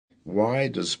Why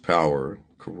does power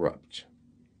corrupt?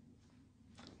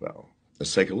 Well,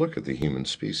 let's take a look at the human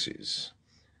species.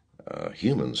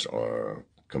 Humans are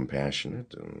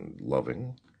compassionate and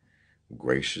loving,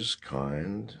 gracious,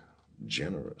 kind,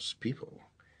 generous people.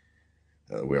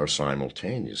 We are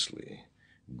simultaneously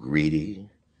greedy,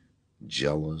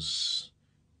 jealous,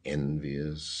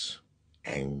 envious,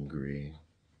 angry.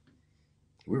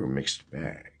 We're a mixed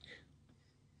bag.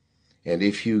 And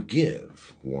if you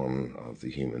give one of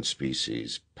the human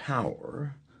species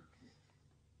power,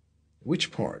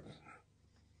 which part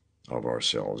of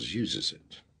ourselves uses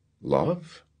it?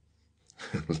 Love?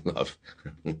 Love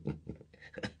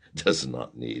does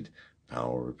not need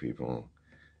power, people.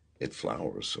 It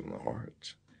flowers from the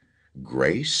heart.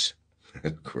 Grace?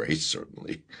 Grace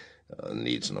certainly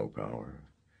needs no power.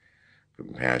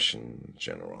 Compassion,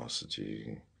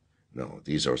 generosity. No,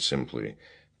 these are simply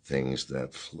things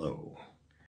that flow.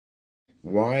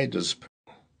 Why does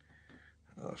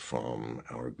power from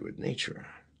our good nature?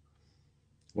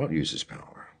 What uses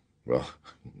power? Well,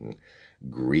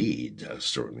 greed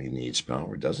certainly needs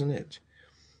power, doesn't it?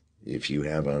 If you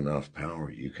have enough power,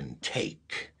 you can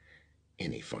take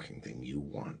any fucking thing you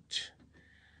want.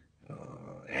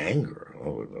 Anger.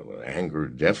 Oh, anger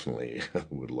definitely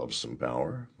would love some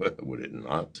power, would it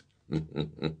not?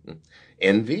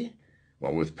 Envy?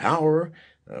 Well, with power,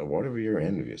 whatever you're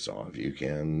envious of, you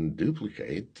can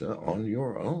duplicate on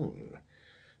your own.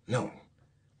 No,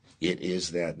 it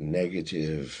is that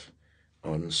negative,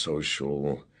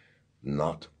 unsocial,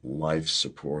 not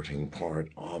life-supporting part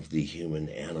of the human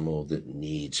animal that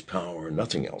needs power.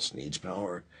 Nothing else needs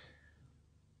power.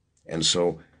 And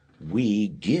so we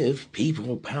give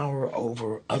people power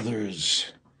over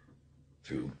others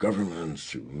through government,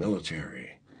 through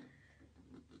military.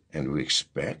 And we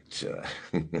expect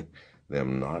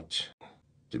them not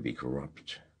to be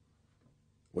corrupt.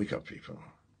 Wake up, people.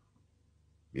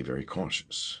 Be very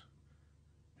cautious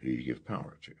who you give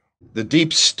power to. The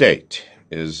deep state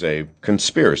is a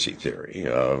conspiracy theory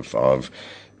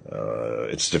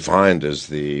it's defined as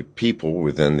the people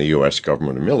within the U.S.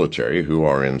 government and military who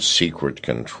are in secret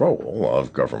control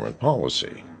of government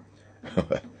policy.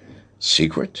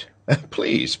 Secret?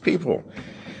 Please, people.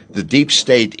 The deep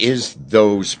state is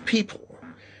those people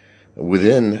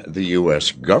within the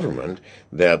U.S. government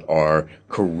that are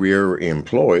career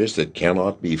employees that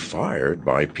cannot be fired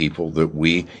by people that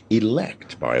we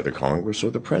elect, by the Congress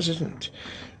or the president.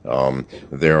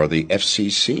 There are the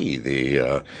FCC,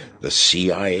 the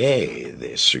CIA,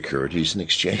 the Securities and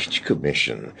Exchange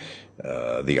Commission,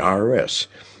 the IRS.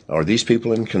 Are these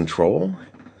people in control?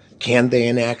 Can they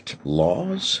enact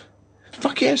laws?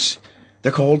 Fuck yes.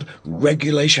 They're called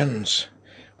regulations.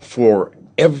 For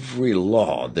every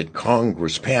law that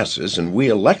Congress passes, and we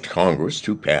elect Congress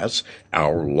to pass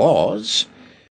our laws,